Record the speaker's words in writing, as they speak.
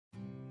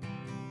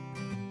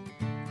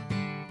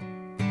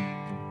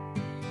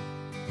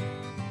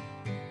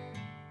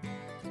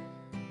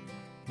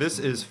This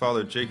is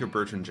Father Jacob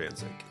Bertrand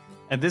Jancic.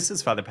 And this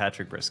is Father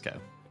Patrick Briscoe.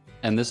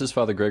 And this is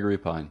Father Gregory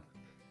Pine.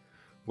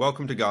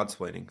 Welcome to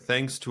Godsplaining.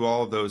 Thanks to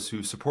all of those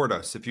who support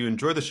us. If you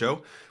enjoy the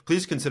show,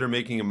 please consider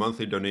making a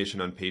monthly donation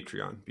on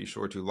Patreon. Be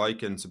sure to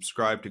like and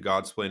subscribe to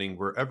Godsplaining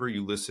wherever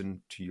you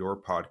listen to your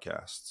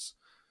podcasts.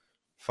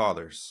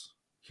 Fathers,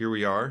 here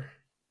we are,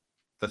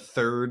 the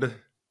third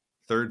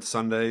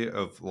Sunday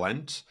of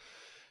Lent.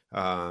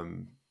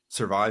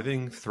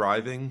 Surviving,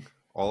 thriving,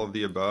 all of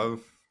the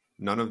above,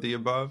 none of the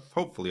above,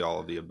 hopefully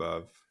all of the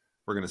above.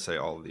 We're going to say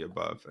all of the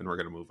above, and we're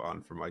going to move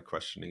on from my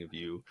questioning of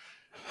you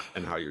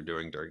and how you're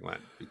doing during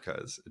Lent,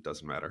 because it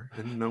doesn't matter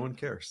and no one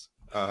cares.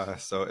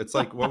 So it's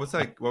like, what was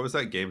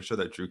that game show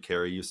that Drew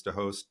Carey used to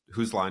host?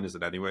 Whose Line Is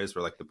It Anyways?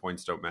 Where like the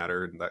points don't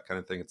matter and that kind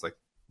of thing. It's like,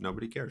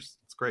 nobody cares.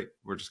 It's great.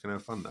 We're just going to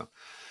have fun though.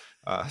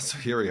 So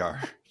here we are,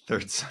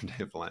 third Sunday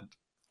of Lent.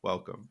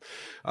 Welcome.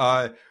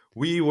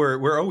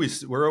 We're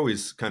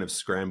always kind of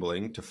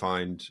scrounging to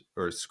find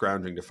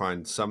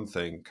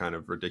something kind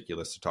of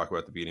ridiculous to talk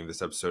about at the beginning of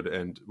this episode,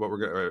 and what we're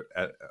going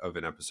of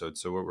an episode.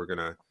 So what we're going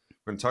to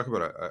talk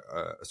about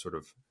a sort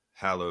of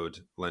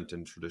hallowed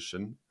Lenten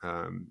tradition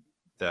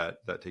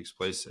that takes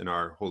place in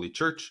our Holy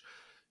Church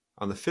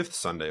on the fifth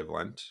Sunday of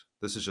Lent.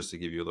 This is just to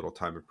give you a little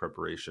time of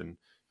preparation.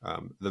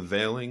 The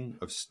veiling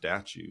of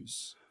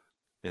statues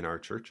in our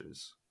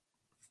churches.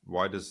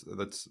 Father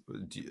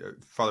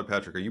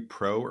Patrick, are you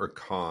pro or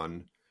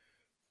con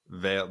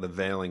the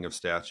veiling of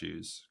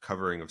statues,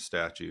 covering of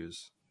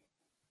statues?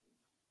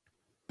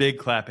 Big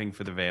clapping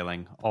for the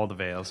veiling, all the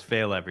veils,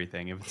 veil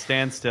everything. If it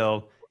stands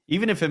still,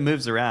 even if it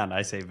moves around,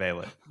 I say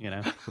veil it, you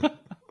know.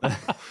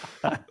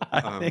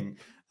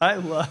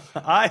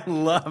 I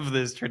love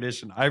this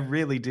tradition. I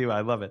really do. I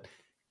love it.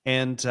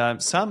 And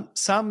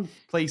some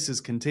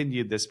places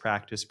continued this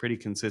practice pretty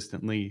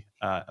consistently.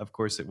 Of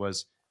course, it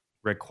was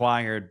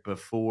required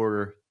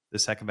before the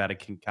Second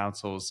Vatican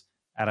Council's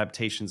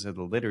adaptations of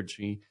the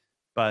liturgy,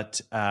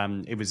 but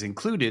it was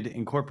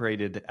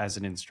incorporated as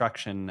an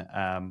instruction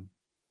that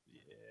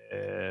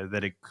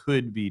it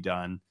could be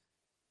done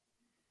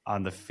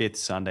on the fifth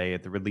Sunday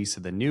at the release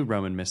of the new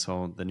Roman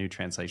Missal, the new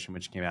translation,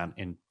 which came out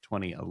in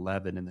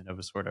 2011 in the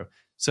Novus Ordo.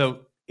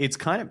 So it's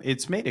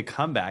made a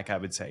comeback, I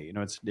would say. You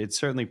know, it's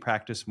certainly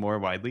practiced more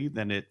widely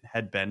than it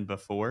had been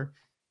before.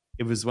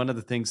 It was one of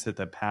the things that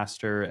the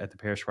pastor at the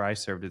parish where I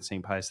served at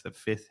St. Pius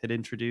V had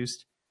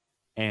introduced,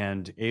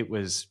 and it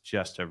was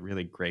just a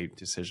really great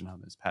decision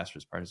on this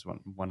pastor's part. It's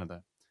one of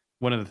the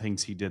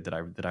things he did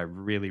that I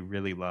really,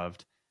 really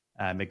loved.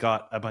 It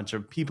got a bunch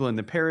of people in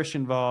the parish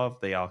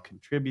involved. They all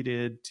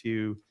contributed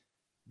to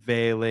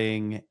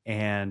veiling,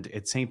 and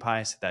at St.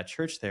 Pius, at that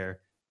church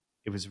there,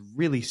 it was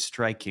really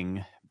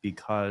striking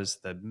because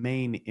the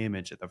main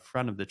image at the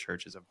front of the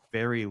church is a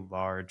very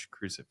large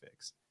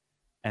crucifix.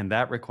 And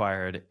that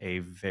required a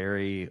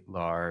very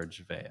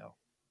large veil.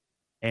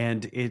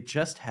 And it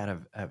just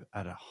had a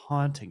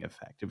haunting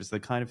effect. It was the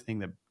kind of thing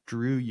that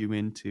drew you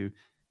into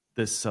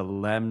the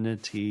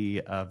solemnity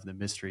of the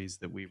mysteries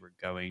that we were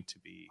going to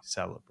be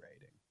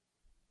celebrating.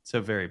 So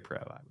very pro,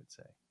 I would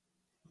say.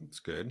 That's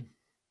good.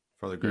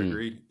 Father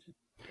Gregory,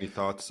 any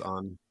thoughts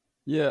on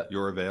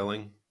your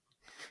veiling?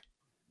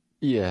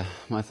 Yeah,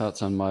 my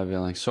thoughts on my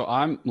veiling. So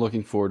I'm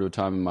looking forward to a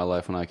time in my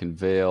life when I can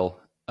veil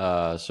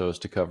so as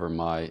to cover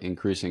my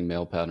increasing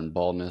male pattern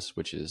baldness,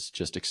 which is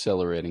just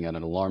accelerating at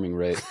an alarming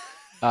rate.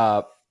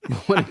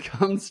 When it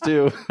comes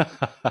to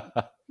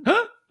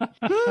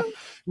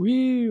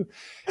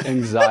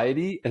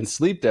anxiety and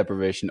sleep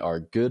deprivation are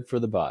good for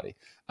the body.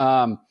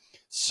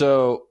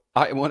 So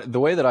the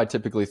way that I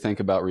typically think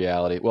about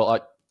reality,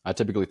 I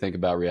typically think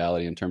about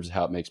reality in terms of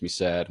how it makes me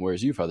sad,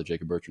 whereas you, Father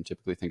Jacob Bertrand,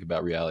 typically think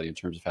about reality in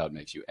terms of how it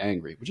makes you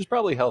angry, which is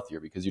probably healthier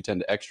because you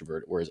tend to extrovert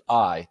it, whereas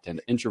I tend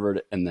to introvert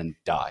it and then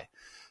die.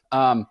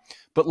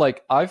 But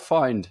like I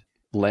find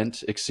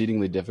Lent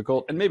exceedingly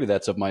difficult, and maybe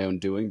that's of my own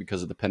doing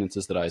because of the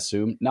penances that I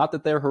assume. Not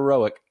that they're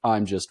heroic,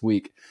 I'm just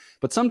weak.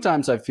 But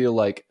sometimes I feel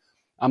like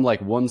I'm like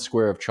one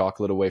square of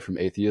chocolate away from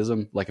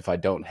atheism. Like if I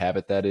don't have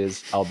it, that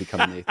is, I'll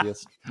become an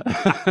atheist.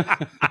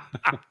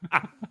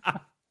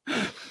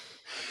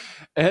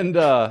 And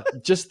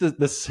just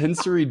the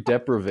sensory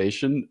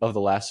deprivation of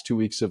the last 2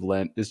 weeks of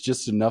Lent is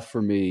just enough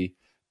for me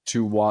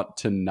to want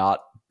to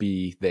not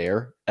be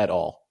there at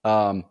all.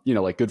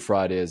 Like Good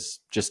Friday is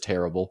just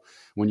terrible.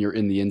 When you're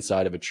in the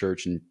inside of a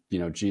church and,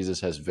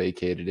 Jesus has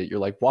vacated it, you're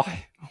like,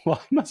 why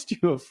must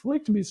you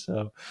afflict me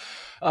so?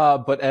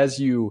 But as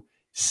you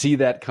see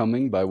that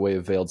coming by way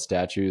of veiled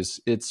statues,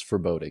 it's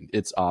foreboding,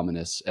 it's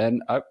ominous.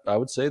 And I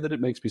would say that it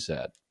makes me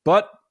sad.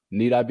 But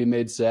need I be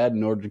made sad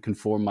in order to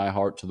conform my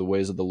heart to the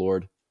ways of the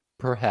Lord?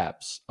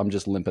 Perhaps. I'm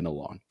just limping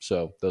along.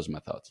 So those are my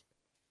thoughts.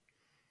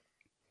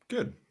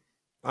 Good.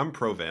 I'm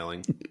pro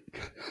veiling.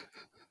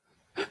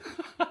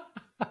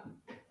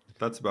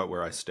 That's about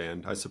where I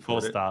stand. I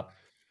support Full stop.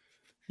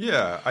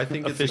 Yeah, I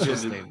think it's official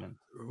statement.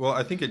 Well,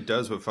 I think it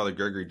does what Father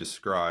Gregory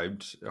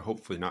described.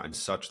 Hopefully, not in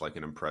such like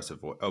an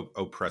oppressive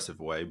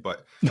way,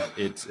 but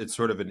it's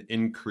sort of an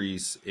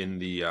increase in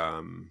the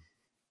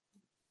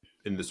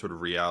sort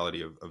of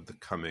reality of the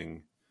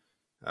coming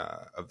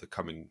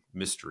coming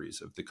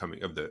mysteries of the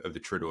coming of the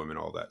Triduum and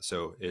all that.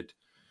 So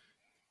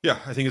yeah,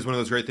 I think it's one of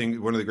those great things.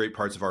 One of the great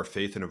parts of our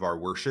faith and of our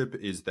worship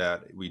is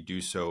that we do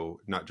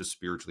so not just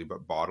spiritually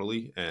but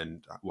bodily,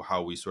 and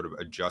how we sort of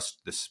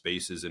adjust the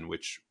spaces in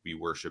which we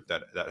worship.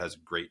 That has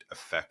great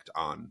effect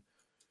on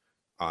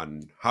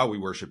how we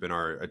worship and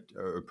our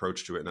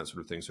approach to it and that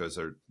sort of thing. So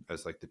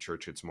as like the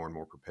church gets more and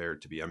more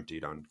prepared to be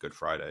emptied on Good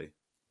Friday,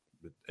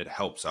 it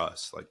helps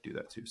us like do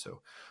that too.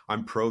 So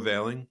I'm pro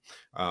veiling,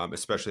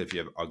 especially if you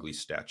have ugly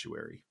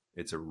statuary.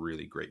 It's a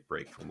really great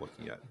break from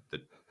looking at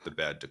the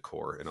bad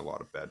decor in a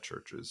lot of bad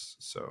churches.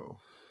 So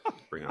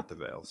bring out the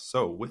veils.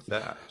 So with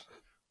that,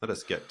 let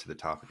us get to the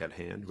topic at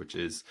hand, which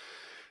is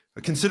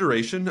a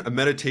consideration, a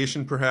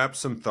meditation, perhaps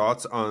some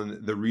thoughts on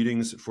the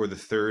readings for the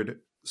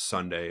third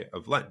Sunday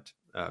of Lent.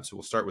 So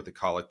we'll start with the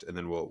collect, and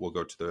then we'll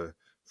go to the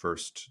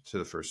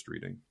first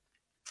reading.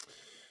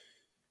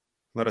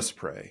 Let us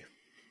pray.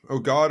 O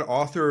God,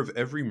 author of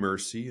every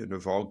mercy and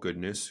of all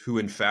goodness, who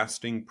in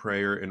fasting,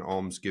 prayer, and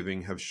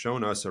almsgiving have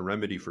shown us a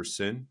remedy for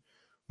sin,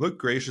 look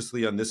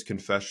graciously on this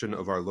confession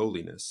of our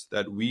lowliness,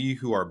 that we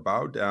who are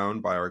bowed down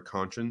by our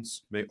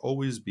conscience may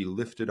always be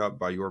lifted up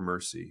by your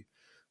mercy.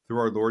 Through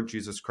our Lord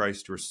Jesus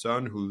Christ, your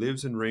Son, who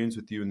lives and reigns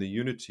with you in the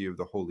unity of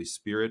the Holy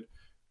Spirit,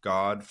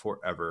 God,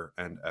 forever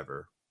and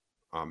ever.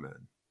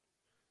 Amen.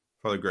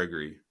 Father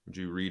Gregory, would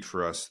you read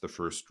for us the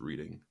first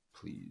reading,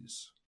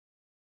 please?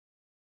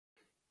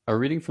 A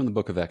reading from the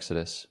book of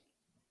Exodus.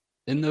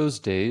 In those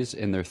days,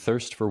 in their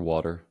thirst for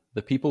water,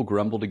 the people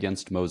grumbled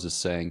against Moses,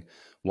 saying,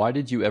 "Why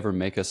did you ever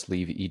make us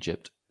leave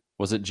Egypt?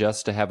 Was it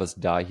just to have us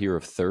die here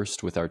of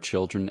thirst with our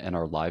children and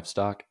our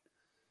livestock?"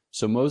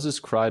 So Moses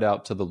cried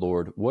out to the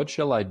Lord, "What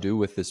shall I do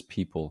with this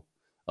people?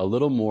 A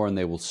little more and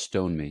they will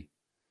stone me."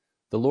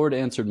 The Lord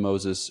answered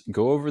Moses,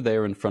 "Go over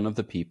there in front of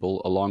the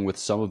people, along with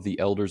some of the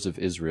elders of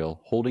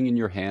Israel, holding in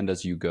your hand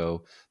as you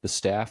go the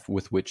staff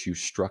with which you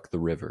struck the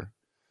river.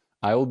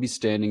 I will be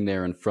standing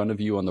there in front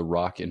of you on the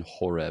rock in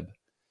Horeb.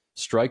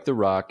 Strike the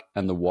rock,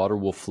 and the water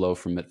will flow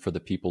from it for the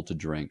people to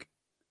drink."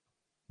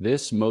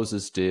 This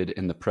Moses did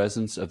in the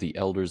presence of the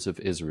elders of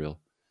Israel.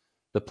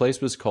 The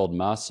place was called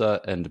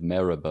Massah and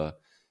Meribah,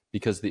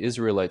 because the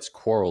Israelites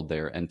quarreled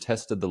there and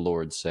tested the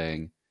Lord,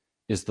 saying,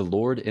 "Is the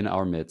Lord in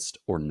our midst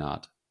or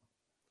not?"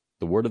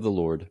 The word of the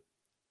Lord.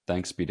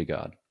 Thanks be to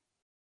God.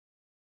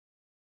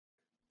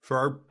 For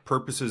our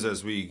purposes,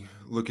 as we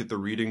look at the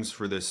readings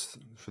for this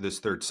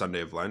third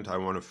Sunday of Lent, I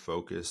want to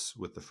focus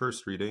with the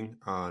first reading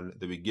on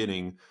the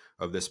beginning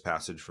of this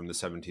passage from the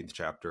 17th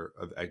chapter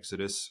of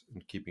Exodus,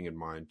 and keeping in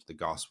mind the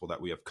gospel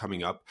that we have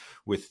coming up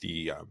with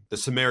the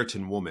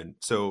Samaritan woman.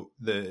 So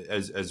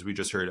as we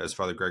just heard, as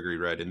Father Gregory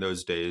read, in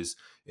those days,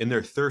 in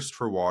their thirst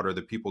for water,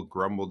 the people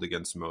grumbled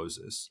against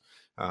Moses.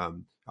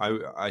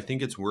 I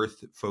think it's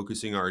worth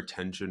focusing our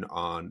attention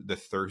on the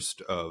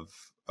thirst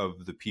of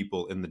the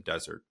people in the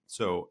desert.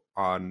 So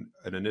on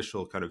an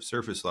initial kind of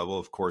surface level,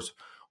 of course,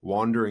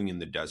 wandering in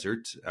the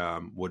desert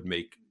would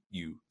make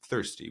you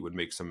thirsty, would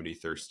make somebody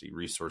thirsty.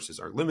 Resources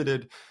are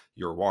limited.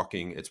 You're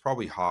walking. It's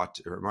probably hot.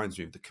 It reminds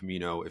me of the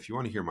Camino. If you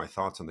want to hear my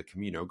thoughts on the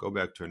Camino, go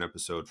back to an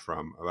episode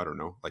from, I don't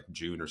know, like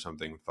June or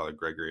something. Father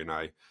Gregory and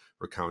I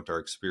recount our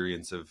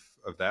experience of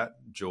that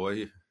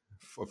joy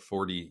of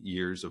 40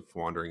 years of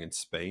wandering in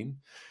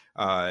Spain.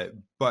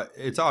 But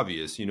it's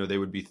obvious, they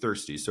would be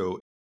thirsty. So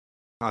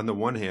on the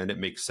one hand, it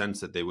makes sense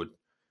that they would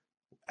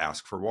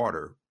ask for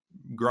water,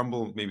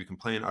 grumble, maybe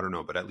complain, I don't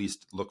know, but at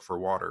least look for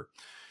water.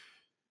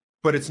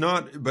 But it's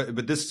not,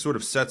 but this sort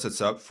of sets us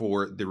up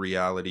for the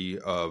reality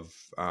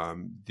of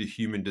the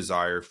human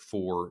desire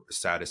for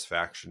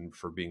satisfaction,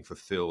 for being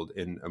fulfilled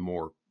in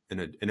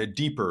a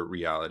deeper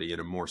reality, in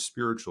a more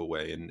spiritual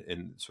way,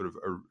 and sort of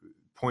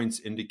points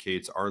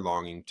indicates our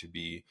longing to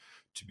be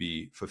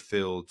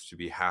fulfilled, to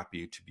be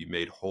happy, to be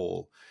made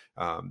whole.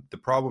 The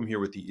problem here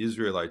with the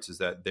Israelites is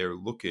that they're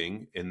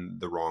looking in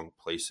the wrong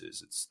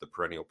places. It's the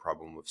perennial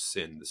problem of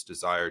sin, this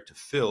desire to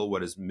fill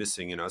what is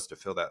missing in us, to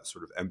fill that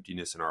sort of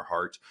emptiness in our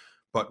heart,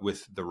 but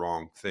with the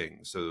wrong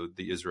thing. So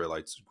the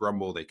Israelites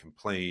grumble, they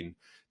complain,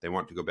 they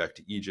want to go back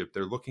to Egypt.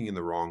 They're looking in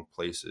the wrong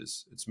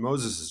places. It's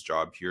Moses'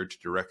 job here to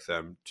direct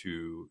them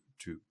to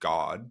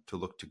God, to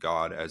look to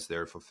God as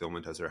their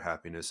fulfillment, as their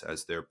happiness,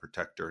 as their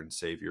protector and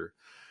savior.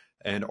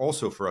 And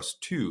also for us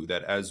too,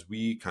 that as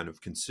we kind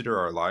of consider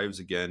our lives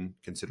again,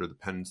 consider the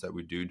penance that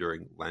we do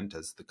during Lent,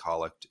 as the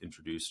collect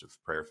introduced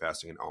of prayer,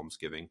 fasting, and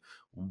almsgiving,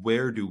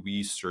 where do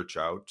we search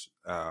out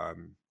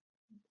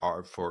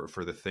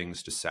for the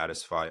things to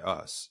satisfy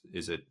us?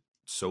 Is it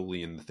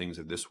solely in the things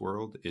of this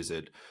world? Is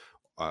it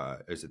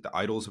the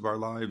idols of our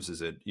lives?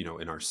 Is it,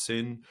 in our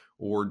sin?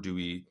 Or do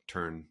we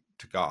turn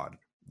to God?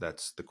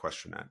 That's the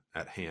question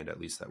at hand, at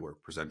least that we're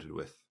presented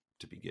with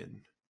to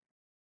begin.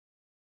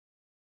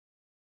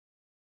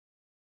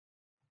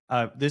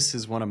 This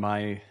is one of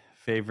my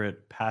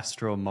favorite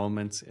pastoral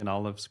moments in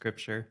all of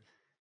Scripture,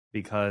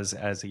 because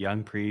as a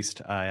young priest,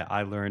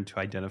 I learned to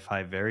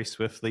identify very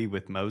swiftly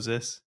with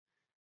Moses.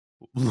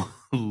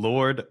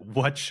 Lord,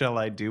 what shall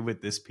I do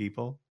with this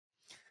people?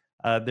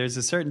 There's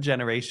a certain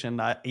generation,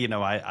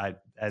 I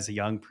as a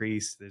young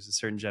priest, there's a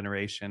certain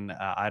generation,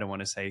 I don't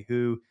want to say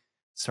who,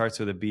 starts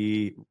with a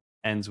B,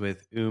 ends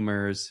with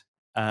Umers,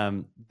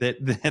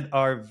 that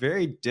are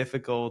very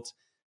difficult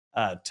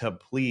to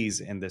please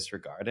in this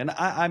regard. And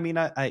I'm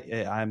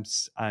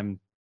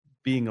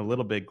being a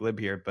little bit glib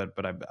here,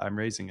 but I'm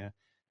raising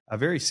a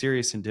very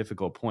serious and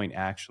difficult point,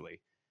 actually.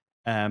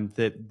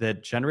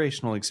 That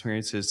generational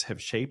experiences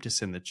have shaped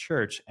us in the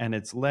church, and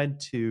it's led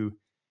to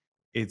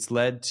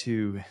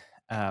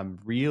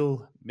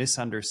real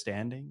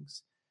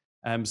misunderstandings.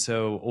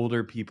 So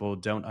older people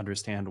don't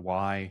understand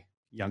why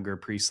younger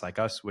priests like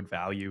us would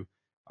value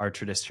our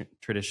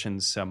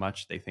traditions so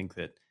much. They think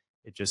that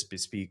it just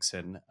bespeaks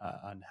an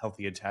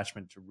unhealthy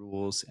attachment to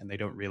rules, and they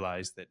don't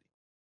realize that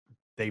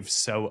they've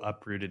so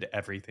uprooted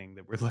everything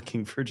that we're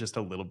looking for just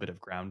a little bit of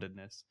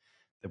groundedness,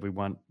 that we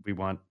want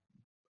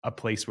a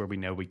place where we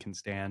know we can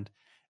stand.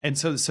 And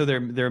so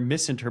there are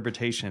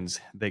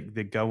misinterpretations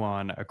that go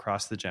on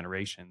across the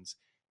generations.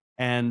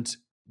 And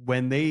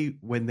when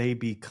they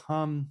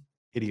become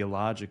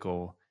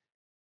ideological,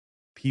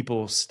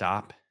 people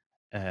stop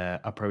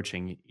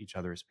approaching each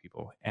other as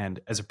people. And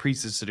as a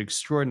priest, it's an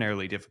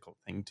extraordinarily difficult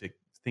thing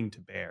to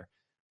bear,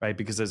 right?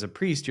 Because as a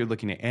priest, you're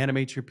looking to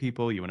animate your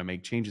people. You want to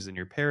make changes in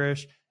your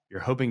parish. You're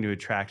hoping to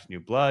attract new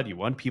blood. You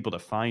want people to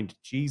find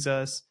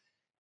Jesus.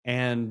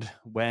 And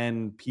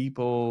when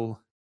people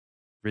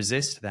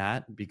resist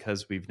that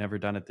because we've never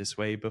done it this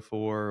way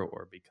before,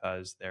 or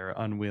because they're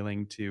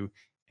unwilling to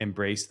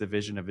embrace the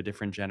vision of a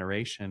different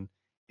generation,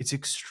 it's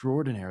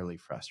extraordinarily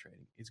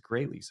frustrating. It's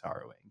greatly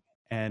sorrowing.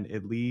 And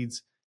it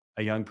leads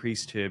a young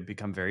priest to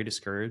become very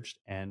discouraged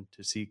and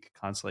to seek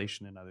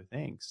consolation in other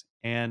things.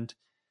 And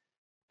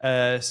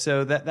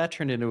so that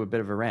turned into a bit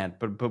of a rant.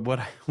 But what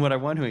I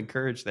want to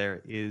encourage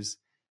there is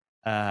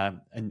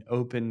an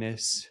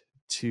openness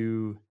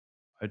to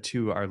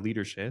our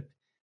leadership,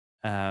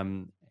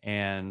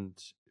 and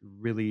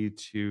really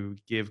to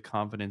give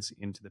confidence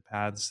into the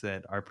paths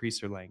that our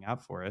priests are laying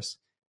out for us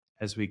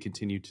as we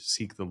continue to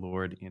seek the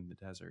Lord in the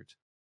desert.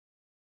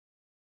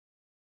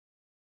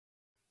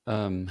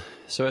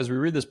 So as we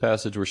read this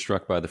passage, we're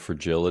struck by the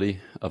fragility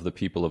of the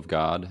people of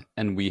God,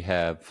 and we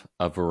have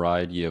a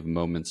variety of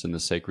moments in the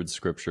sacred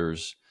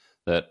scriptures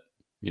that,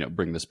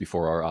 bring this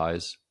before our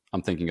eyes.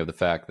 I'm thinking of the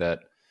fact that,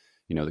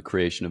 the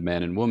creation of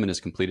man and woman is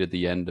completed at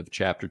the end of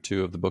chapter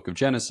 2 of the book of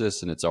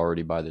Genesis, and it's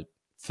already by the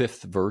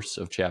 5th verse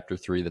of chapter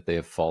 3 that they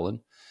have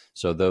fallen.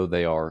 So though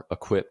they are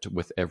equipped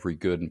with every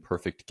good and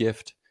perfect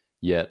gift,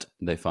 yet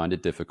they find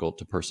it difficult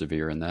to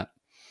persevere in that.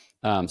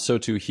 So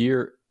to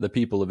hear the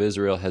people of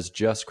Israel has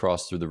just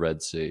crossed through the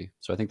Red Sea.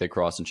 So I think they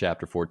cross in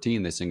chapter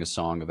 14. They sing a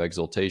song of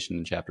exultation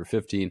in chapter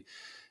 15.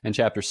 And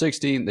chapter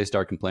 16, they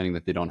start complaining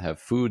that they don't have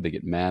food. They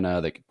get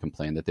manna. They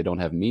complain that they don't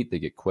have meat. They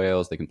get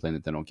quails. They complain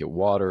that they don't get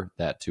water.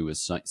 That too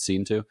is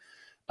seen to.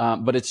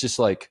 But it's just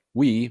like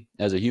we,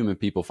 as a human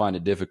people, find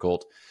it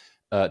difficult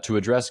to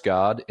address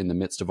God in the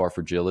midst of our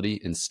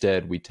fragility.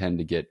 Instead, we tend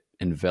to get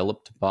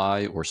enveloped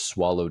by or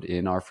swallowed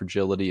in our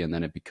fragility, and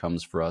then it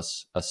becomes for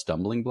us a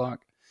stumbling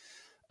block.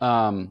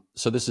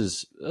 So this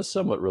is a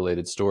somewhat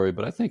related story,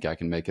 but I think I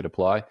can make it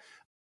apply.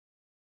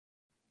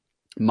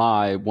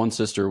 My one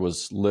sister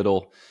was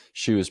little.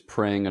 She was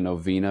praying a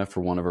novena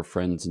for one of her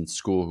friends in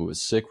school who was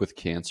sick with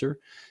cancer.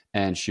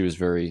 And she was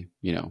very,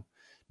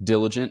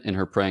 diligent in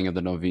her praying of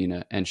the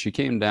novena. And she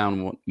came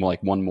down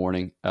one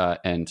morning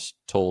and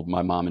told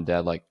my mom and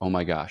dad, oh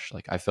my gosh,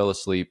 I fell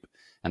asleep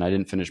and I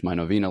didn't finish my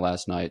novena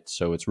last night.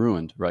 So it's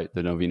ruined, right?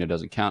 The novena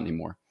doesn't count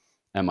anymore.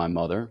 And my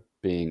mother,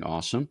 being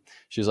awesome,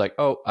 she's like,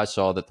 oh, I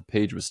saw that the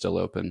page was still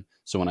open.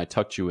 So when I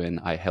tucked you in,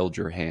 I held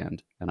your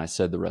hand and I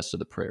said the rest of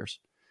the prayers.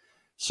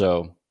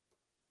 So,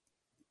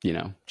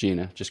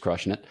 Gina just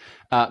crushing it.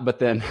 But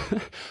then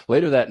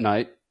later that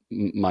night,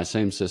 my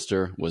same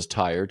sister was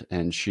tired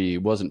and she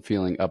wasn't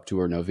feeling up to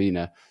her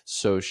novena.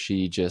 So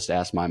she just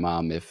asked my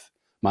mom if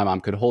my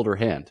mom could hold her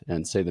hand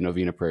and say the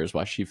novena prayers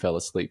while she fell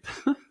asleep.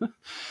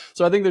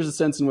 So I think there's a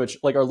sense in which,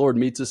 our Lord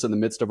meets us in the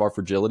midst of our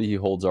fragility. He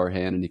holds our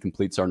hand and he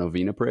completes our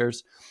novena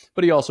prayers.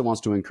 But he also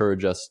wants to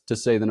encourage us to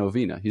say the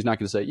novena. He's not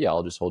going to say, yeah,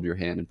 I'll just hold your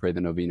hand and pray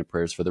the novena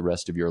prayers for the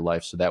rest of your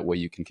life, so that way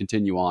you can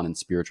continue on in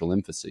spiritual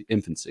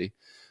infancy.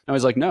 Now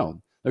he's like,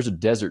 no, there's a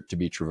desert to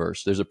be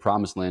traversed. There's a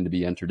promised land to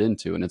be entered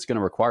into, and it's going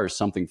to require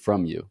something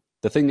from you.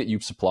 The thing that you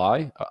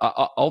supply,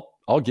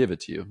 I'll give it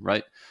to you,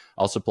 right?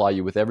 I'll supply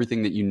you with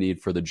everything that you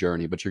need for the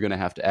journey, but you're going to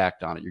have to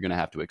act on it. You're going to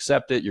have to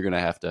accept it. You're going to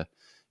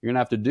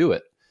have to do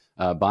it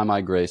by my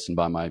grace and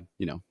by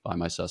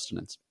my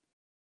sustenance.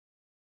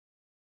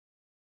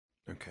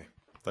 Okay,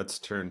 let's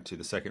turn to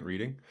the second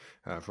reading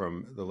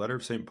from the letter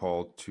of St.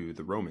 Paul to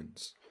the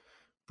Romans.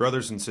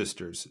 Brothers and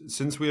sisters,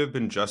 since we have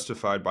been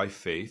justified by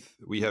faith,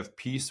 we have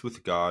peace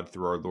with God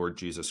through our Lord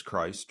Jesus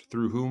Christ,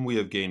 through whom we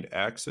have gained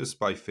access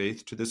by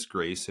faith to this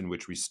grace in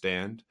which we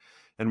stand,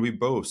 and we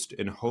boast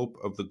in hope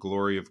of the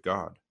glory of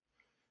God.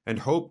 And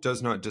hope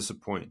does not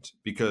disappoint,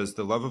 because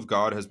the love of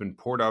God has been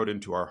poured out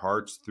into our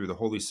hearts through the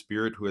Holy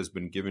Spirit who has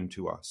been given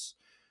to us.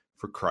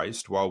 For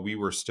Christ, while we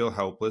were still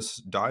helpless,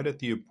 died at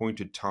the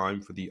appointed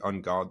time for the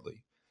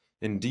ungodly.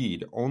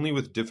 Indeed, only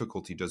with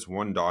difficulty does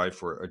one die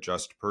for a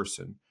just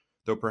person,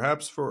 though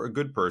perhaps for a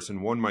good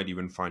person one might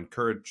even find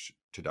courage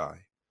to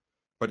die.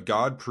 But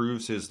God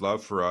proves his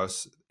love for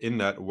us in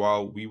that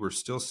while we were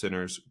still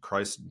sinners,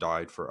 Christ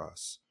died for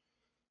us.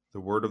 The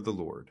word of the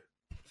Lord.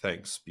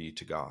 Thanks be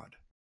to God.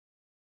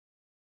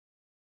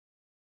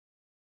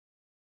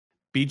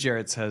 B.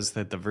 Jarrett says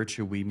that the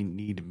virtue we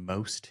need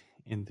most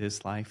in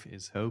this life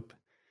is hope.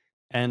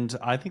 And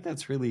I think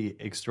that's really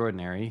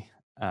extraordinary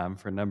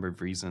for a number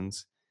of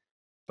reasons.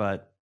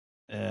 But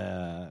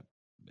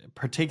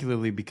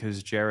particularly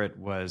because Jarrett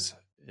was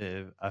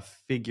a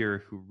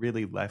figure who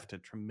really left a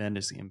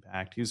tremendous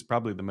impact. He was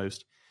probably the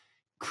most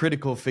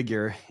critical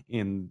figure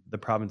in the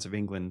province of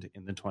England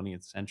in the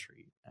 20th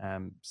century.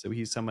 So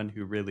he's someone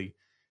who really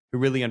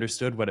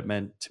understood what it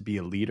meant to be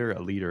a leader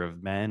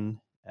of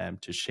men,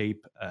 to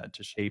shape an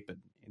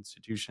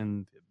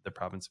institution, the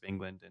province of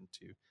England, and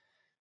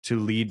to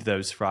lead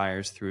those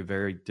friars through a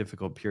very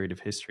difficult period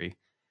of history.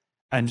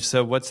 And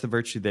so, what's the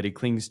virtue that he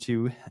clings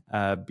to?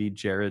 B.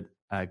 Jarrett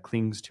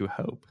clings to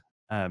hope,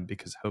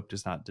 because hope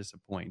does not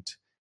disappoint,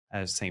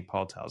 as St.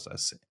 Paul tells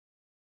us.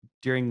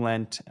 During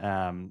Lent,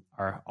 all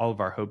of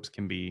our hopes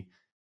can be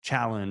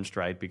challenged,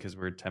 right? Because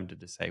we're tempted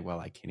to say, well,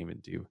 I can't even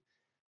do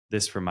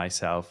this for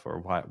myself, or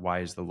why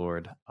is the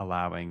Lord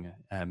allowing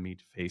me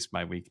to face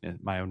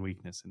my own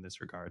weakness in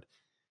this regard?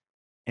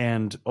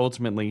 And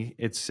ultimately,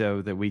 it's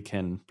so that we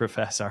can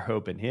profess our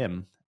hope in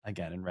him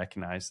again and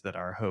recognize that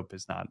our hope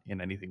is not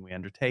in anything we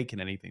undertake, in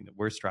anything that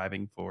we're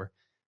striving for,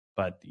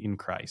 but in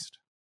Christ.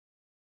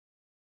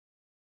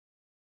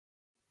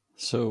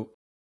 So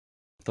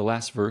the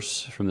last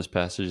verse from this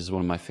passage is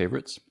one of my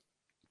favorites.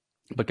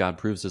 But God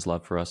proves his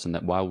love for us, and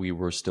that while we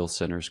were still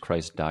sinners,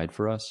 Christ died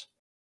for us.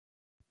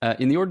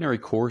 In the ordinary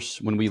course,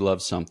 when we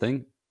love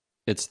something,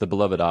 it's the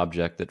beloved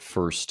object that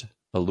first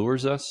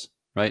allures us,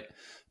 right?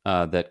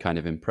 That kind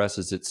of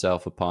impresses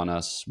itself upon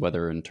us,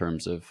 whether in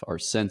terms of our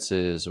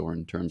senses or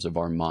in terms of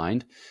our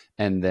mind,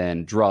 and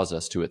then draws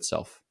us to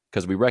itself.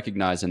 Because we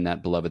recognize in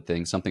that beloved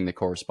thing something that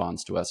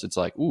corresponds to us. It's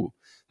like, ooh,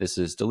 this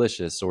is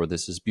delicious, or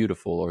this is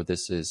beautiful, or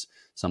this is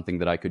something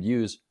that I could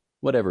use,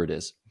 whatever it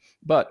is.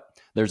 But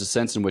there's a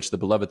sense in which the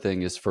beloved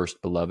thing is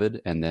first beloved,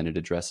 and then it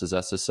addresses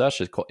us as such.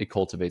 It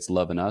cultivates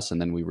love in us,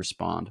 and then we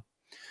respond.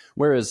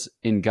 Whereas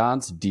in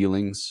God's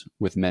dealings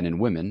with men and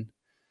women,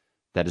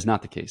 that is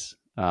not the case.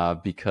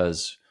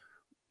 Because,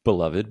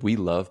 beloved, we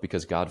love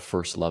because God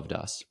first loved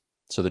us.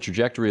 So the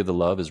trajectory of the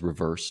love is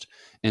reversed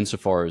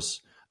insofar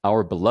as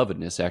our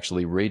belovedness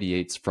actually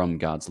radiates from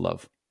God's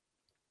love.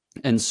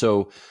 And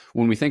so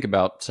when we think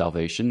about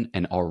salvation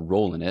and our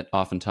role in it,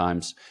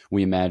 oftentimes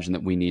we imagine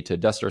that we need to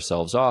dust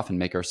ourselves off and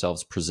make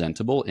ourselves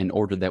presentable in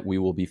order that we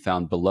will be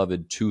found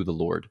beloved to the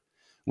Lord.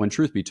 When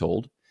truth be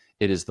told,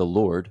 it is the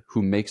Lord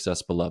who makes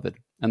us beloved.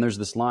 And there's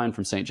this line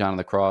from St. John of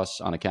the Cross,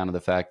 on account of the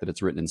fact that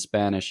it's written in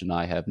Spanish and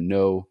I have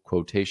no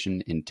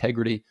quotation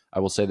integrity, I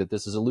will say that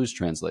this is a loose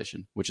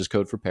translation, which is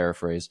code for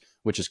paraphrase,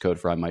 which is code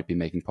for I might be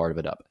making part of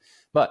it up.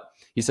 But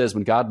he says,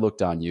 when God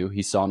looked on you,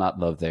 he saw not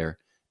love there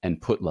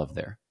and put love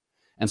there.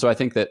 And so I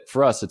think that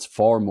for us, it's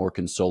far more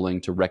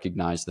consoling to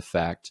recognize the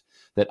fact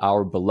that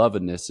our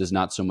belovedness is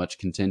not so much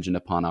contingent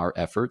upon our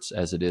efforts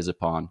as it is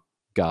upon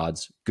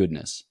God's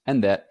goodness,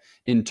 and that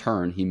in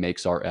turn, he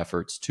makes our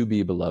efforts to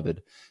be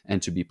beloved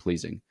and to be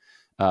pleasing.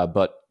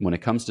 But when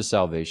it comes to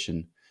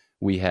salvation,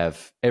 we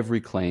have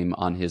every claim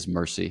on his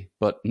mercy,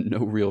 but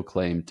no real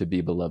claim to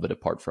be beloved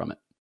apart from it.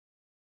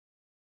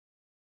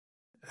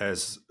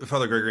 As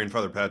Father Gregory and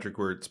Father Patrick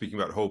were speaking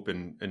about hope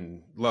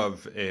and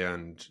love,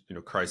 and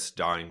Christ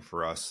dying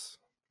for us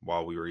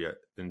while we were yet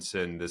in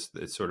sin,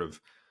 it's sort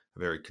of a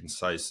very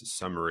concise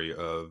summary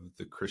of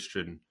the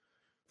Christian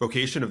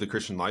vocation, of the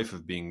Christian life,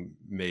 of being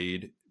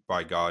made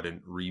by God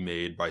and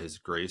remade by his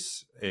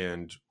grace.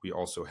 And we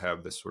also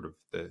have this sort of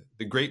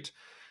the great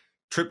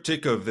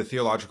triptych of the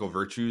theological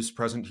virtues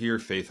present here: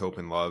 faith, hope,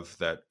 and love,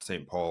 that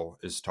St. Paul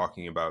is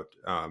talking about,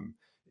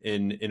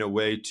 in a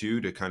way too,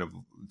 to kind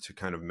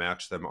of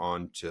match them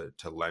on to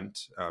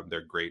Lent.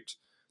 They're great.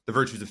 The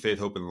virtues of faith,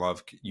 hope, and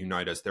love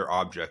unite us. Their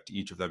object,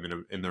 each of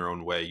them in their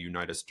own way,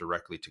 unite us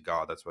directly to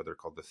God. That's why they're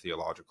called the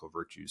theological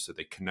virtues. So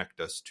they connect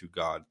us to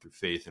God through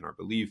faith in our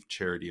belief,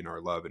 charity in our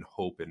love, and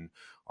hope in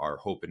our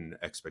hope and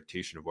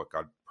expectation of what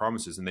God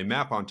promises. And they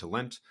map onto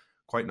Lent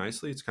quite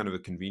nicely. It's kind of a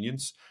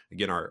convenience.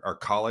 Again, our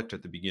collect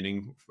at the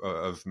beginning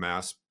of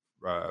Mass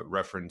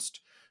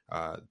referenced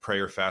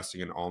prayer,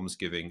 fasting, and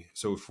almsgiving.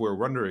 So if we're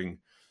wondering,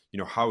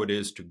 how it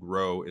is to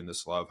grow in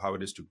this love, how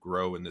it is to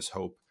grow in this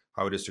hope,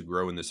 how it is to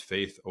grow in this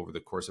faith over the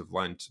course of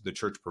Lent, the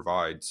Church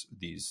provides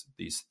these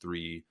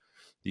three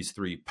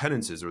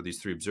penances, or these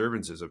three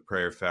observances of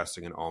prayer,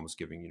 fasting, and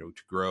almsgiving,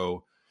 to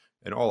grow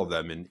in all of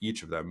them, in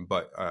each of them,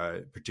 but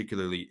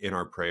particularly in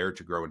our prayer,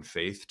 to grow in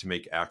faith, to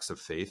make acts of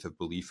faith, of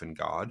belief in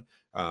God,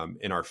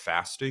 in our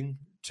fasting,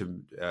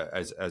 to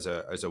as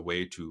a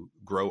way to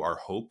grow our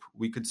hope,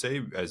 we could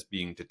say, as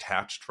being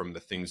detached from the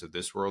things of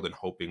this world and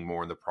hoping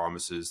more in the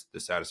promises, the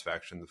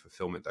satisfaction, the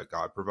fulfillment that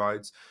God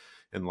provides.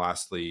 And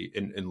lastly,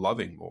 in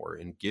loving more,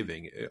 in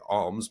giving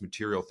alms,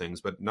 material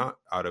things, but not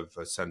out of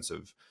a sense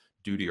of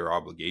duty or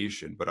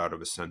obligation, but out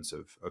of a sense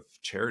of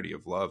charity,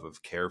 of love,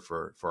 of care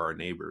for our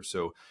neighbor.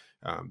 So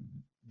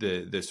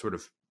the sort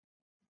of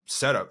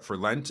setup for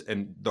Lent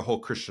and the whole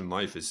Christian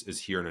life is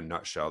here in a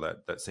nutshell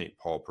that St.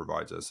 Paul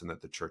provides us and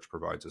that the church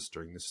provides us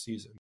during this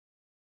season.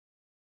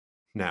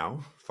 Now,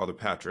 Father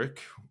Patrick,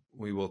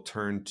 we will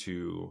turn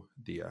to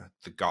the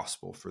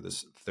gospel for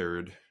this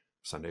third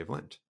Sunday of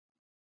Lent.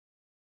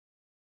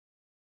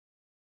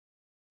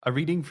 A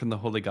reading from the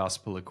Holy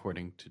Gospel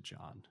according to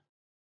John.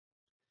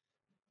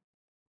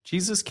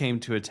 Jesus came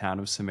to a town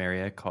of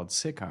Samaria called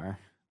Sychar,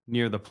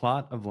 near the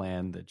plot of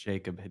land that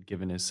Jacob had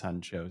given his son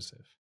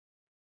Joseph.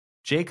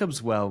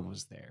 Jacob's well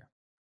was there.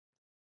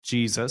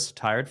 Jesus,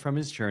 tired from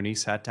his journey,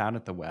 sat down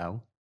at the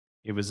well.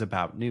 It was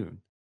about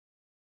noon.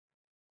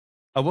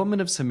 A woman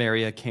of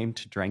Samaria came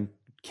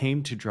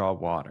to draw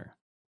water.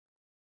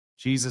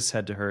 Jesus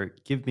said to her,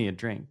 "Give me a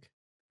drink."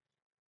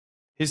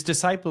 His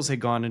disciples had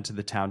gone into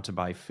the town to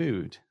buy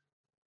food.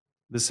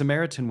 The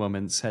Samaritan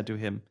woman said to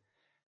him,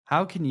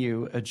 "How can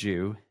you, a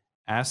Jew,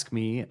 ask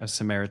me, a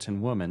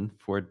Samaritan woman,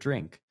 for a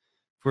drink?"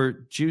 For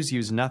Jews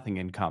use nothing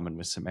in common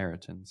with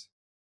Samaritans.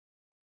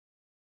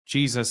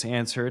 Jesus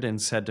answered and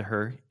said to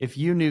her, "If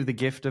you knew the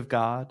gift of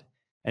God,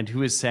 and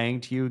who is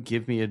saying to you,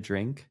 'Give me a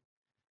drink,'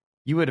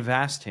 you would have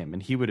asked him,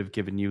 and he would have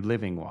given you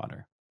living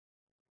water."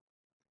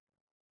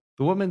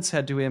 The woman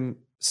said to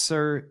him,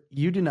 "Sir,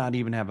 you do not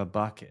even have a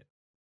bucket,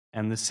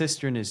 and the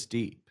cistern is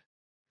deep.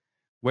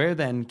 Where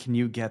then can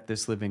you get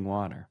this living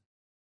water?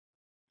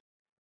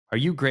 Are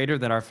you greater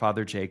than our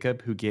father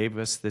Jacob, who gave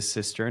us this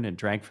cistern and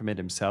drank from it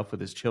himself with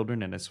his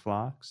children and his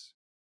flocks?"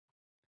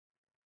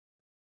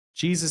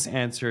 Jesus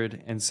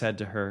answered and said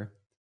to her,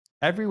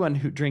 "Everyone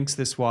who drinks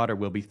this water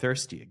will be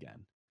thirsty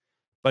again,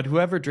 but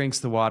whoever drinks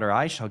the water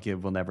I shall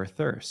give will never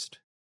thirst.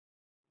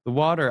 The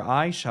water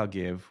I shall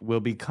give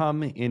will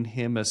become in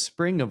him a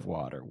spring of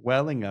water,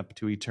 welling up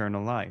to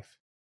eternal life."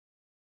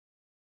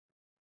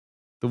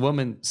 The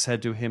woman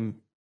said to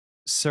him,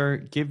 "Sir,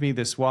 give me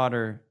this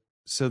water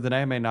so that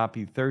I may not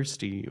be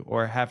thirsty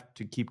or have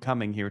to keep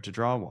coming here to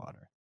draw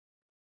water."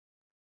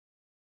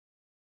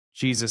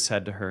 Jesus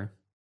said to her,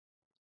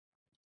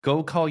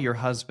 "Go call your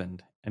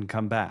husband and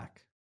come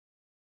back."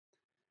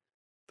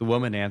 The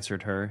woman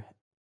answered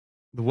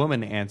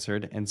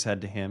and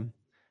said to him,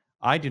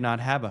 "I do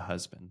not have a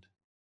husband."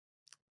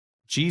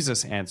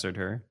 Jesus answered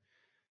her,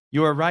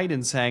 "You are right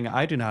in saying,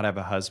 'I do not have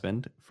a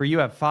husband,' for you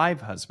have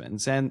 5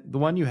 husbands, and the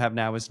one you have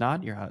now is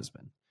not your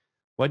husband.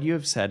 What you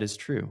have said is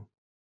true."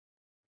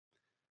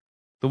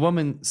 The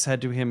woman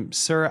said to him,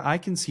 "Sir, I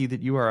can see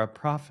that you are a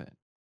prophet.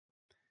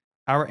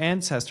 Our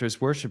ancestors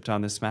worshipped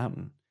on this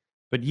mountain,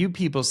 but you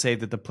people say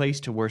that the place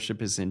to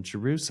worship is in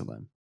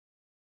Jerusalem."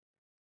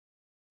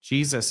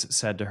 Jesus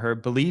said to her,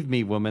 "Believe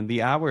me, woman,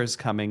 the hour is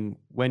coming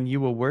when you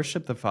will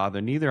worship the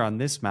Father neither on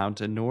this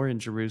mountain nor in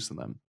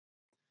Jerusalem.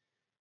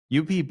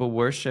 You people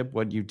worship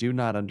what you do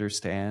not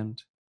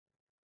understand.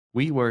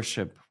 We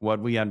worship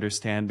what we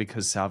understand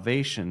because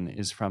salvation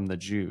is from the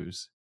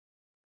Jews.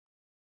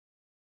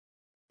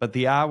 But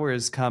the hour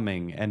is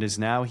coming and is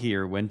now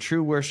here when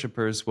true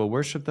worshipers will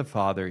worship the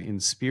Father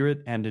in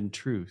spirit and in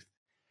truth.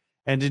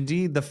 And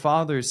indeed, the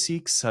Father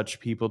seeks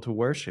such people to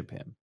worship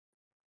him.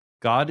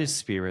 God is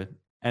spirit,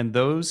 and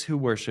those who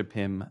worship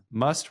him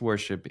must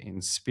worship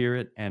in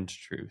spirit and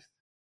truth."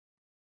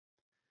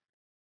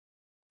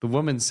 The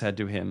woman said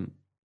to him,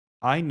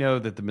 "I know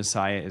that the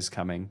Messiah is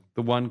coming,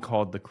 the one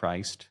called the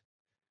Christ.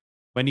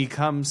 When he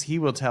comes, he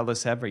will tell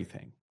us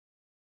everything."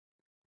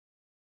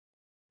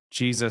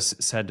 Jesus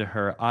said to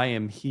her, "I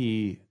am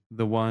he,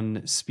 the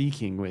one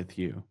speaking with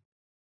you."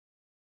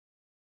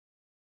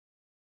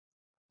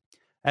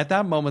 At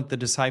that moment, the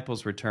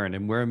disciples returned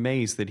and were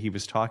amazed that he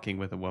was talking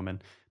with a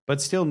woman.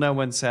 But still no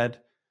one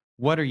said,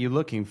 "What are you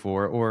looking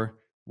for?" or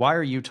 "Why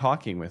are you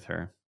talking with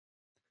her?"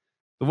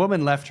 The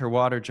woman left her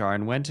water jar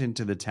and went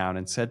into the town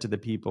and said to the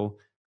people,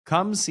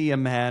 "Come see a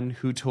man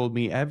who told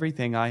me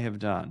everything I have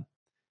done.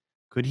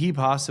 Could he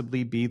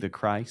possibly be the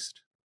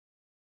Christ?"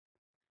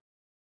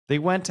 They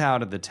went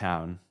out of the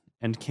town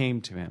and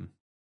came to him.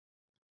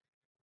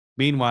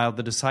 Meanwhile,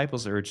 the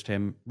disciples urged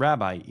him,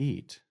 "Rabbi,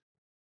 eat."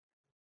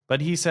 But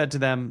he said to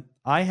them,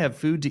 "I have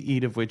food to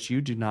eat of which you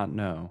do not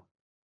know."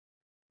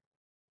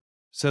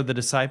 So the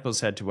disciples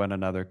said to one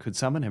another, "Could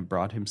someone have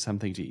brought him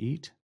something to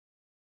eat?"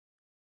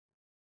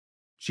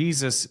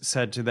 Jesus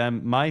said to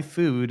them, "My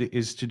food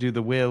is to do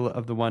the will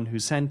of the one who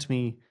sent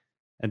me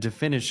and to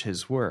finish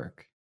his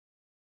work.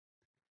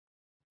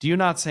 Do you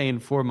not say in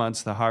 4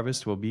 months the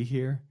harvest will be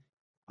here?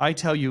 I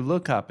tell you,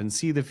 look up and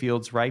see the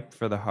fields ripe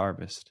for the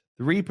harvest.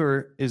 The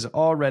reaper is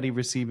already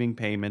receiving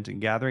payment and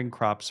gathering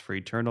crops for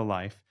eternal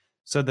life,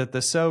 so that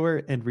the sower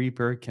and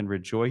reaper can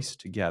rejoice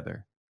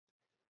together.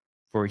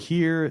 For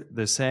here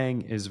the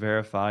saying is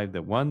verified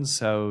that one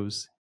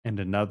sows and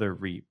another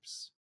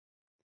reaps.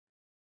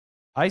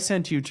 I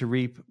sent you to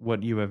reap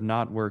what you have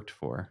not worked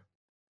for.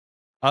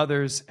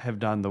 Others have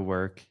done the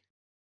work,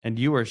 and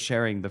you are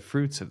sharing the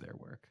fruits of their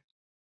work."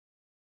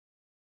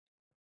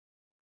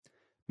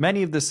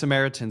 Many of the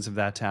Samaritans of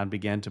that town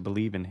began to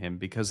believe in him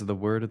because of the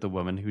word of the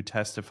woman who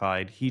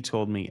testified, "He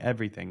told me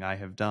everything I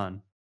have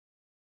done."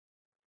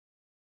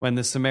 When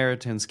the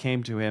Samaritans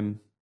came to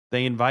him,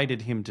 they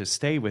invited him to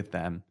stay with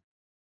them,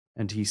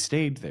 and he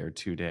stayed there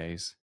 2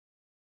 days.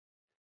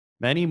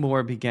 Many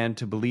more began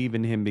to believe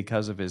in him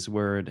because of his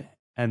word,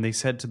 and they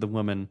said to the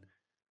woman,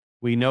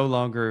 "We no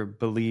longer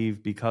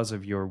believe because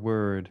of your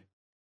word,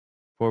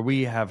 for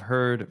we have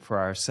heard for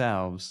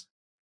ourselves,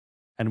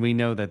 and we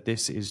know that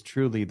this is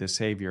truly the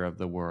Savior of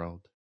the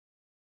world."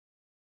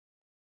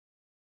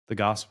 The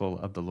Gospel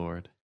of the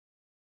Lord.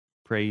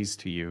 Praise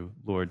to you,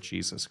 Lord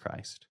Jesus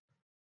Christ.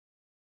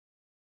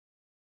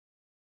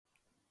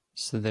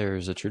 So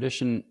there's a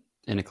tradition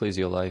in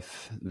ecclesial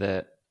life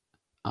that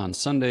on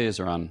Sundays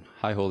or on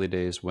high holy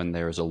days, when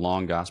there is a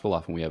long gospel,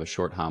 often we have a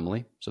short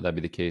homily. So that'd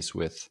be the case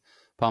with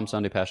Palm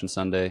Sunday, Passion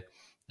Sunday.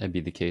 That'd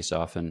be the case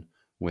often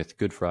with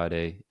Good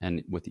Friday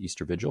and with the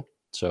Easter Vigil.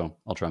 So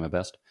I'll try my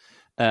best.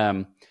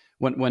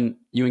 When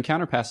you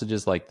encounter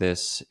passages like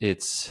this,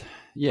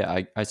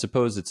 I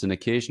suppose it's an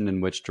occasion in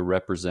which to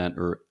represent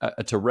or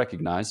to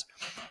recognize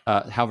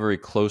how very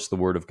close the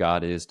Word of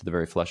God is to the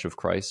very flesh of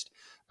Christ,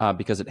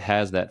 because it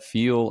has that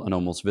feel, an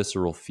almost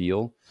visceral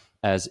feel,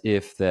 as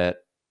if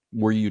that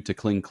were you to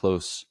cling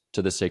close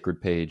to the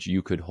sacred page,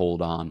 you could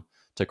hold on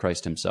to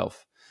Christ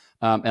himself.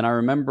 And I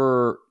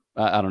remember,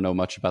 I don't know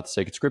much about the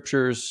sacred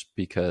scriptures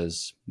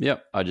because,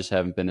 I just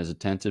haven't been as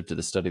attentive to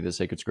the study of the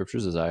sacred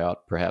scriptures as I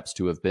ought perhaps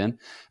to have been.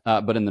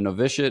 But in the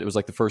novitiate, it was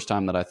like the first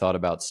time that I thought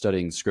about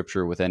studying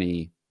scripture with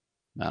any,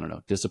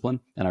 discipline.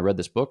 And I read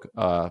this book,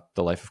 The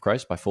Life of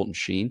Christ by Fulton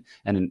Sheen.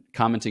 And in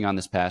commenting on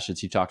this passage,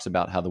 he talks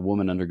about how the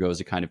woman undergoes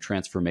a kind of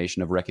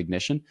transformation of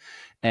recognition.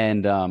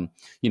 And,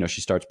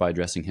 she starts by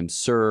addressing him,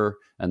 sir,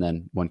 and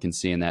then one can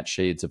see in that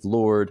shades of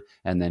Lord.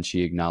 And then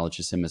she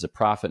acknowledges him as a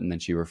prophet. And then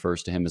she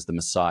refers to him as the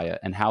Messiah,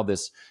 and how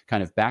this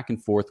kind of back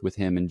and forth with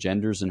him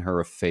engenders in her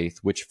a faith,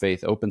 which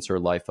faith opens her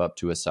life up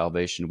to a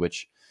salvation,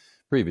 which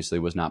previously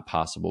was not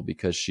possible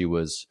because she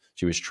was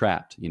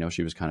trapped.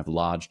 She was kind of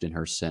lodged in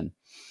her sin.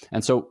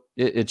 And so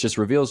it just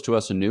reveals to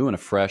us anew and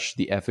afresh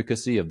the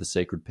efficacy of the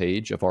sacred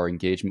page, of our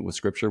engagement with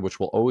Scripture, which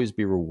will always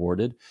be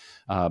rewarded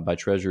by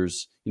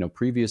treasures,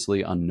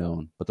 previously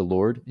unknown. But the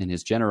Lord, in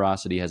his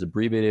generosity, has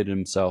abbreviated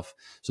himself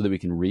so that we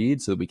can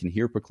read, so that we can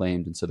hear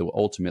proclaimed, and so that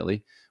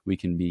ultimately we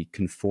can be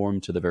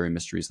conformed to the very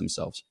mysteries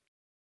themselves.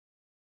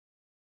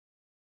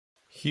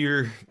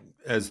 Here,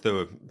 as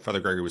though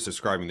Father Gregory was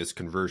describing this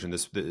conversion,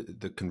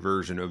 the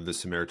conversion of the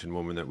Samaritan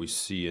woman that we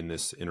see in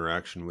this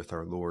interaction with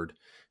our Lord,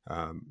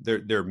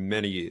 there are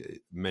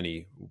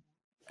many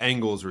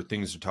angles or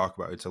things to talk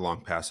about. It's a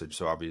long passage,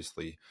 so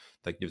obviously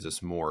that gives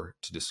us more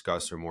to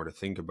discuss or more to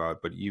think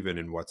about. But even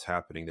in what's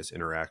happening, this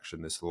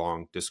interaction, this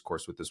long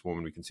discourse with this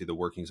woman, we can see the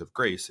workings of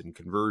grace and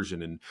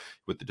conversion, and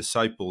with the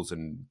disciples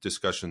and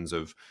discussions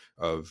of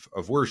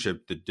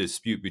worship, the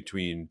dispute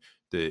between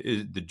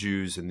the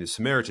Jews and the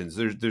Samaritans.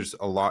 There's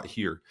a lot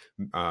here.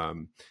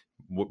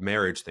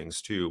 Marriage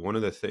things too. One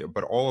of the things,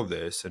 but all of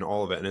this and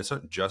all of it, and it's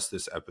not just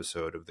this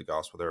episode of the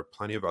gospel. There are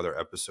plenty of other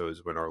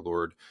episodes when our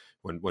Lord,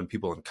 when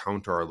people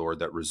encounter our Lord,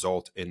 that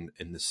result in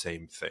the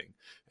same thing.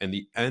 And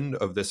the end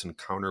of this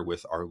encounter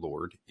with our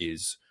Lord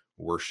is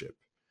worship.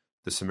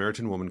 The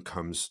Samaritan woman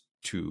comes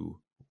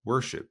to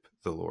worship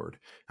the Lord.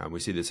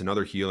 We see this in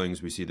other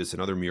healings. We see this in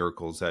other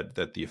miracles.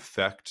 That the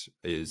effect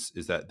is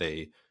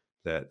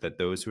that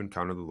those who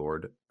encounter the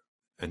Lord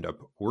end up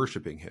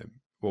worshiping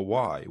him. Well,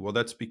 why? Well,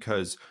 that's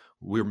because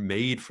we're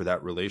made for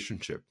that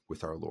relationship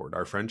with our Lord.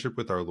 Our friendship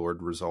with our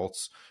Lord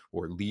results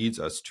or leads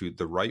us to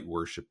the right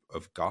worship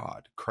of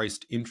God.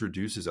 Christ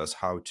introduces us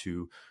how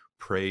to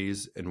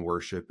praise and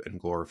worship and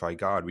glorify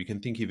God. We can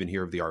think even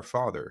here of the Our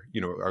Father.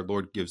 Our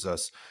Lord gives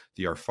us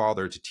the Our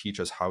Father to teach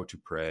us how to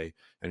pray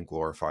and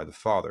glorify the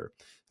Father.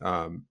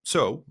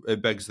 So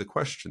it begs the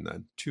question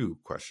then, two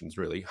questions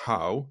really.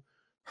 How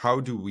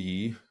do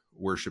we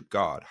worship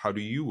God? How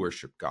do you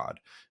worship God?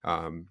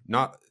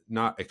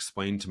 Not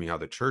explain to me how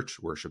the church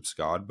worships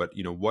God, but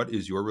what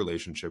is your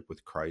relationship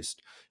with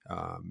Christ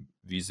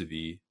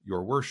vis-a-vis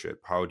your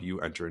worship? How do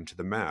you enter into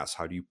the Mass?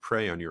 How do you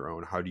pray on your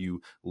own? How do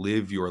you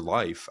live your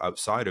life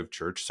outside of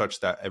church such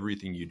that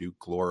everything you do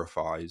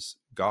glorifies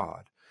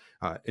God?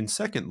 And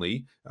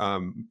secondly,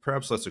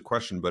 perhaps less a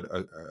question, but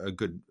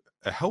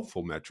a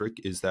helpful metric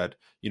is that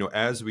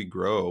as we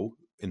grow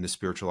in the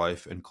spiritual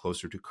life and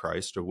closer to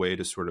Christ, a way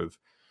to sort of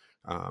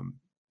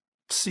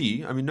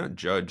see, not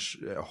judge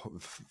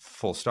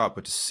full stop,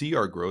 but to see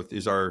our growth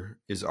is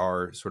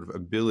our sort of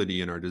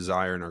ability and our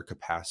desire and our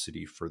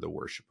capacity for the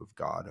worship of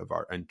God, of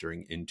our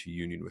entering into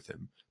union with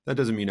him. That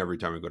doesn't mean every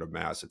time we go to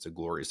Mass, it's a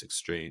glorious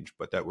exchange,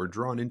 but that we're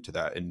drawn into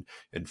that in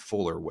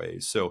fuller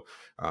ways. So,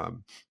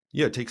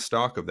 take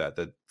stock of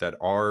that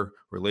our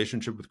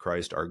relationship with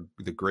Christ,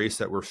 the grace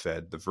that we're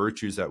fed, the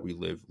virtues that we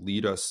live,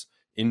 lead us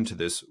into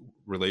this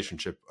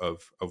relationship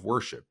of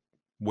worship,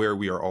 where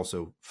we are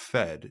also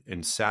fed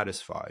and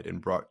satisfied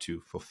and brought to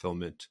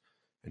fulfillment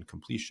and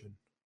completion.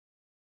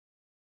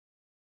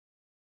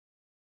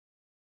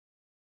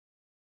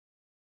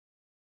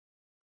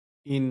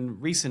 In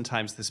recent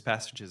times, this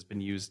passage has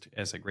been used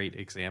as a great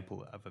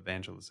example of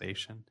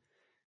evangelization.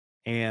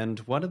 And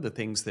one of the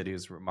things that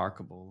is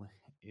remarkable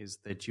is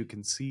that you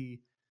can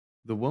see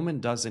the woman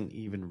doesn't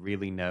even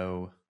really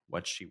know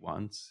what she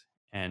wants.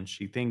 And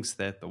she thinks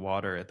that the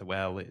water at the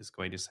well is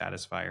going to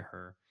satisfy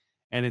her.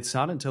 And it's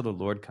not until the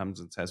Lord comes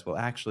and says, well,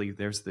 actually,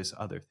 there's this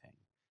other thing.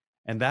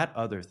 And that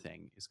other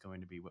thing is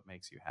going to be what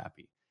makes you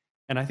happy.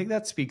 And I think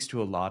that speaks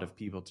to a lot of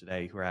people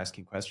today who are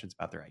asking questions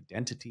about their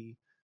identity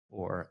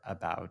or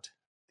about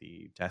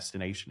the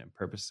destination and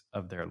purpose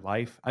of their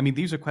life. I mean,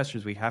 these are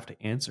questions we have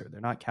to answer. They're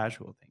not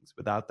casual things.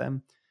 Without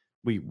them,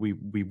 we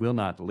will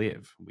not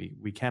live.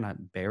 We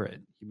cannot bear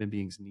it. Human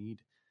beings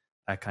need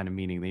that kind of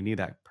meaning. They need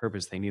that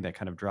purpose. They need that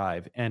kind of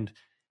drive. And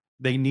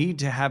they need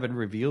to have it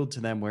revealed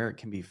to them where it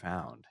can be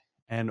found.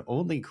 And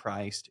only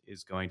Christ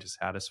is going to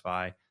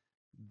satisfy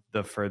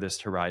the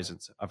furthest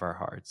horizons of our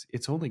hearts.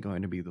 It's only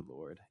going to be the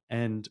Lord.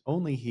 And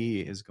only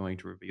He is going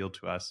to reveal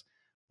to us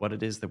what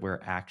it is that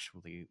we're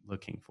actually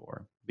looking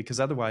for.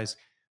 Because otherwise,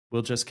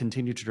 we'll just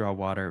continue to draw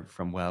water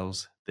from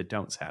wells that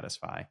don't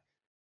satisfy.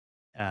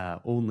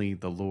 Only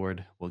the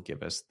Lord will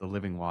give us the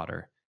living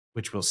water,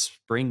 which will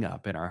spring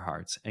up in our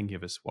hearts and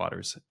give us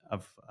waters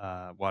of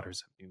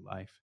new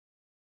life.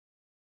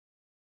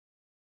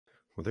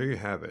 Well, there you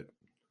have it.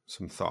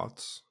 Some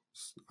thoughts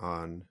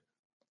on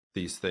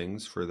these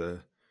things for the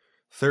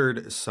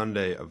third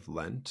Sunday of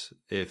Lent.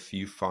 If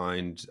you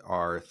find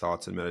our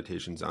thoughts and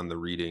meditations on the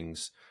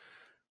readings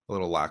a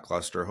little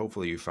lackluster,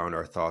 hopefully you found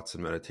our thoughts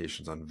and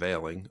meditations on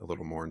veiling a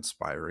little more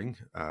inspiring.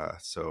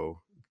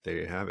 So there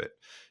you have it.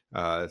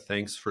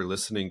 Thanks for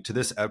listening to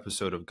this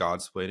episode of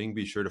Godsplaining.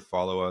 Be sure to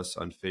follow us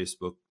on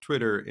Facebook,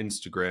 Twitter,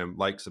 Instagram,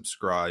 like,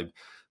 subscribe,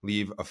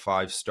 leave a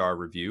 5-star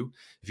review.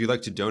 If you'd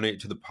like to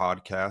donate to the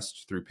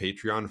podcast through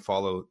Patreon,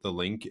 follow the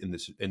link in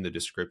the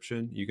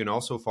description. You can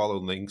also follow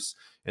links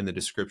in the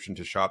description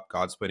to shop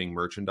Godsplaining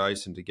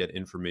merchandise and to get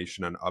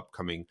information on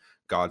upcoming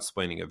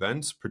Godsplaining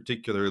events,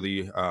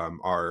 particularly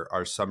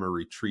our summer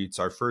retreats.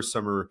 Our first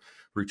summer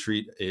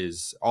retreat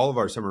all of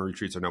our summer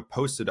retreats are now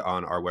posted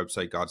on our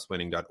website,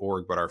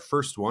 godsplaining.org, but our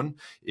first one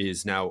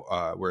is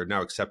now, we're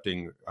now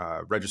accepting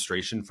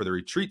registration for the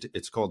retreat.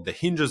 It's called The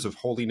Hinges of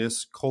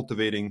Holiness,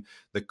 Cultivating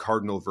the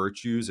Cardinal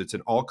Virtues. It's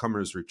an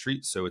all-comers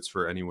retreat, so it's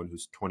for anyone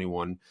who's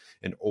 21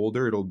 and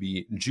older. It'll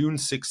be June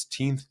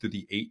 16th through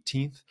the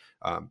 18th.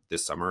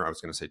 This summer, I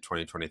was going to say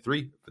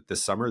 2023, but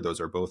this summer, those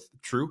are both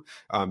true,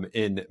 at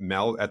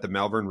the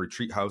Malvern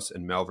Retreat House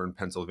in Malvern,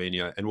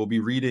 Pennsylvania. And we'll be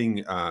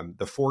reading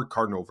The Four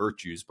Cardinal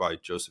Virtues by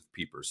Joseph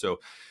Pieper. So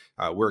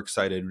we're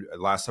excited.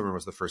 Last summer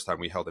was the first time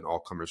we held an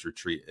all-comers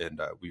retreat,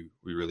 and we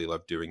really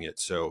love doing it.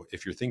 So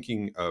if you're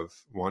thinking of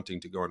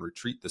wanting to go on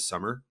retreat this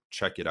summer,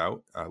 check it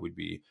out. We'd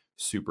be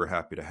super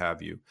happy to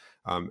have you.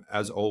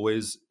 As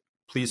always,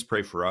 please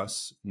pray for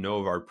us. Know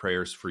of our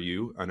prayers for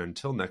you. And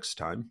until next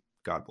time,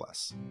 God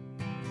bless.